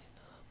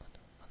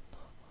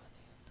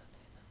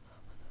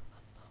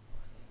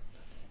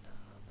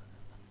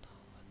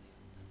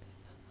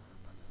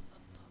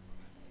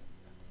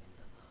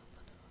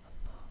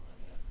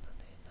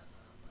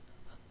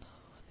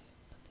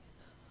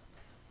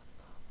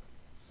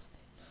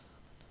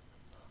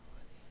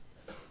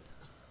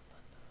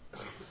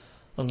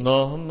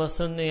اللهم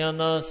صل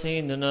على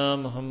سيدنا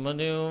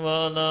محمد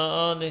وعلى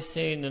آل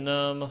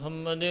سيدنا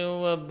محمد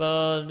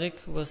وبارك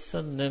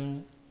وسلم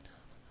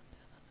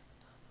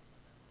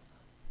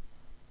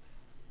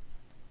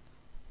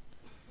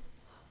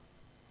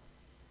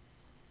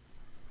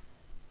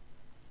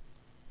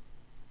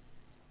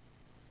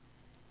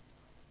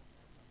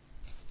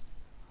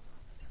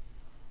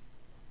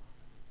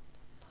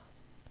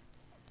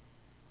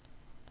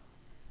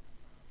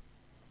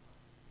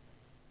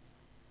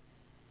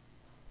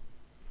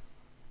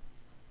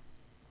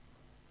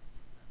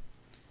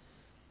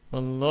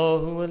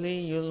والله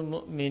ولي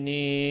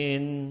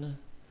المؤمنين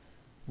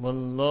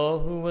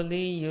والله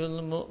ولي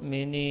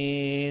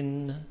المؤمنين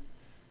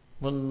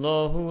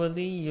والله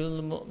ولي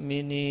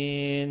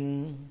المؤمنين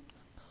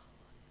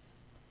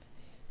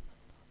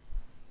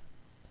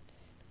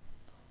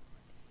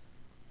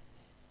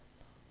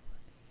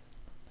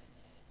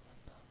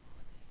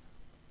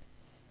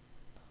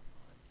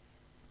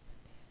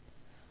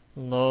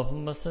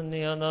اللهم صل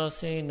على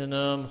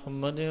سيدنا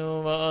محمد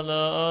وعلى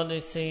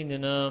آل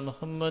سيدنا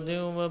محمد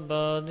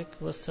وبارك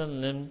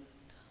وسلم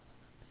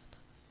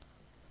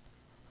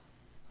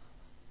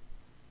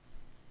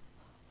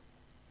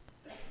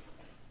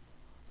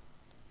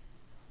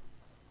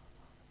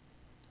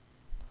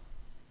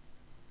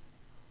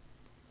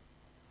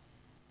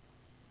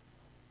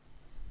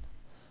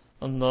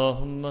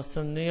اللهم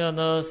صل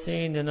على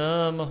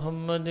سيدنا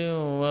محمد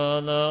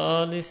وعلى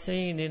آل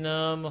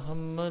سيدنا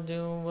محمد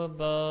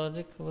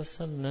وبارك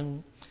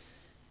وسلم.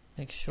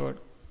 Make short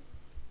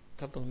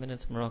couple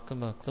minutes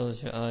muraqabah.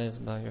 Close your eyes,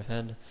 bow your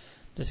head,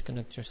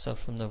 disconnect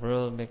yourself from the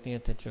world. Make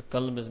niyat that your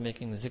qalb is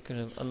making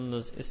zikr of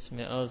Allah's Ism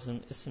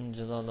Azam, Ism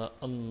Jalala,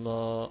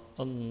 Allah,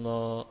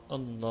 Allah,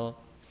 Allah.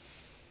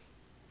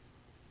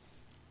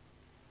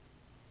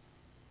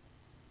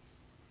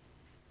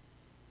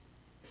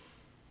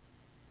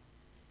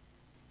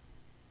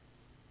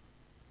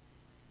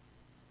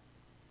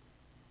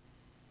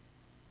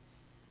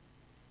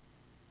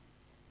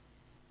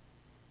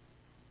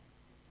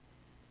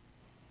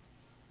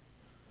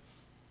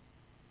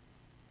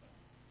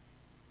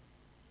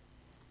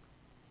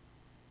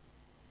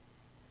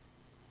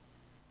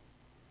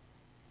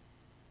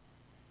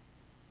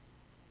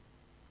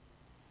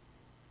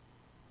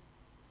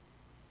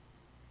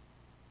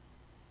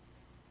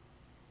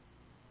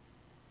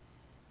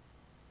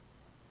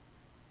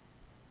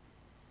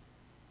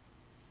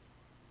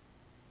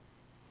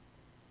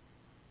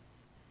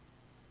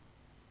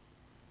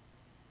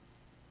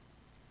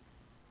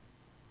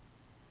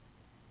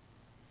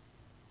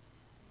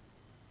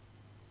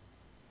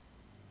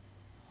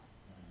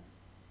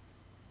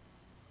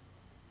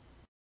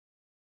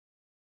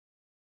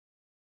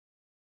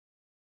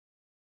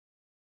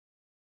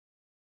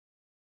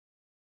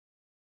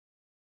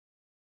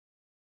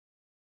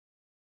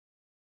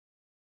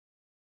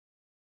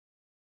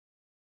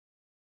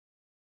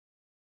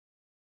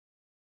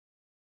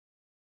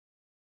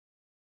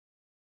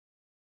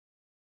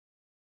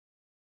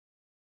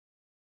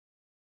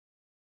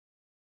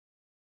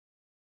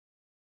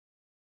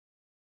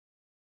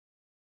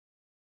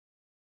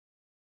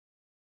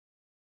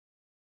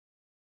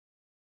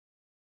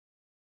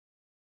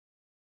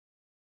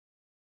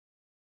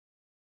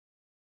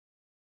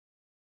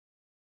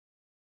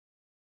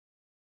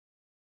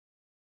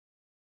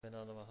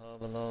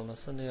 اللهم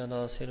صل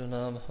على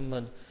سيدنا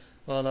محمد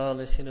وعلى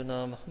آل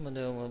سيدنا Muhammad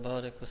wa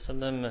barik wa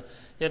sallam.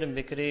 Ya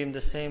Rabbi Kareem,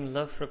 the same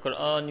love for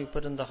Quran you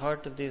put in the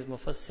heart of these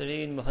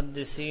mufassirin,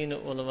 muhaddiseen,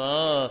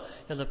 ulama.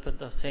 Ya Allah, put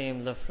the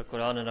same love for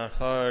Quran in our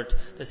heart,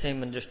 the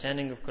same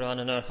understanding of Quran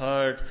in our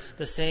heart,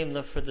 the same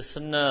love for the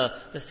sunnah,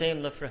 the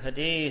same love for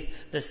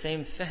hadith, the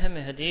same fahm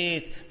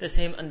hadith, the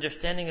same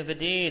understanding of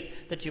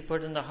hadith that you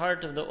put in the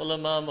heart of the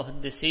ulama,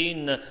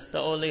 muhaddiseen, the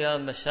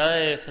awliya,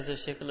 mashayikh,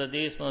 Hazrat Shaykh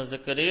al-Hadith, Muhammad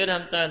Zakaria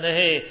rahmatullah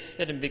alayhi.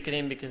 Ya Rabbi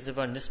Kareem, because of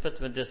our nisbat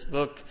with this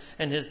book,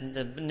 and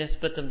the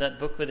nisbat of that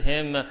book with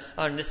him,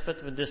 our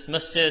nisbat with this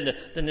masjid,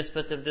 the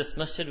nisbat of this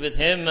masjid with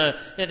him. Ya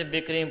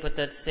Rabbi Kareem, put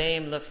that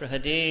same love for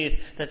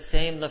hadith, that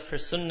same love for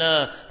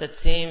sunnah, that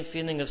same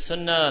feeling of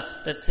sunnah,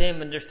 that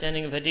same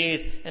understanding of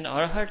hadith in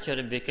our heart, Ya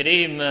Rabbi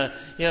Kareem.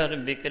 Ya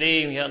Rabbi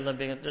Kareem, Ya Allah,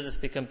 let us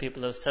become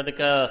people of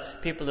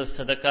sadaqah, people of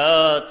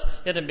sadaqat.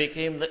 Ya Rabbi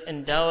Kareem,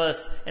 endow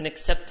us and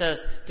accept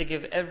us to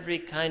give every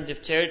kind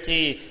of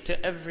charity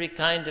to every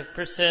kind of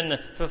person,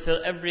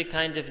 fulfill every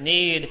kind of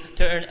need,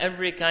 to earn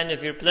every kind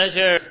of your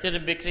pleasure. Ya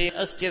Rabbi Kareem,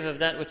 us give of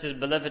that which is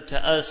beloved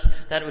to us,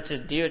 that which is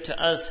dear to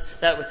us,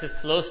 that which is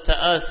close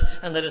to us,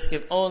 and let us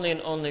give only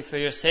and only for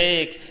your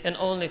sake, and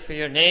only for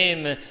your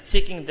name,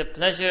 seeking the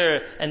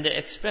pleasure and the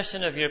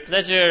expression of your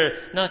pleasure,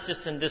 not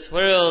just in this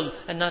world,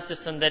 and not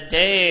just on that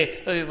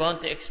day, but we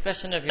want the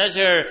expression of your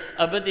pleasure,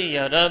 abadi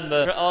ya Rabb,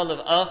 for all of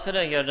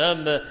akhirah ya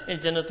Rabb, in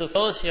Jannatul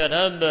Firdaus ya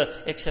Rabb.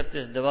 Accept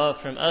this dua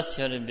from us,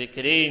 Ya Rabbi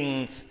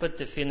Kareem. Put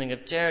the feeling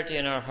of charity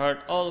in our heart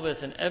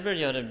always and ever,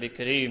 Ya Rabbi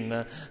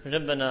Kareem.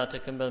 ربنا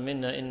تقبل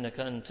منا إنك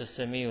أنت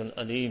السميع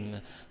العليم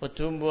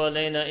وتوب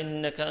علينا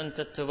إنك أنت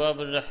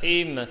التواب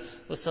الرحيم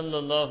وصلى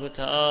الله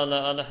تعالى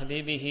على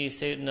حبيبه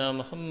سيدنا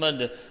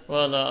محمد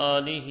وعلى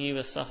آله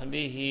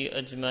وصحبه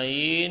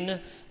أجمعين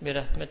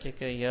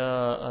برحمتك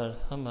يا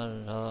أرحم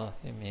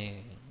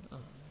الراحمين.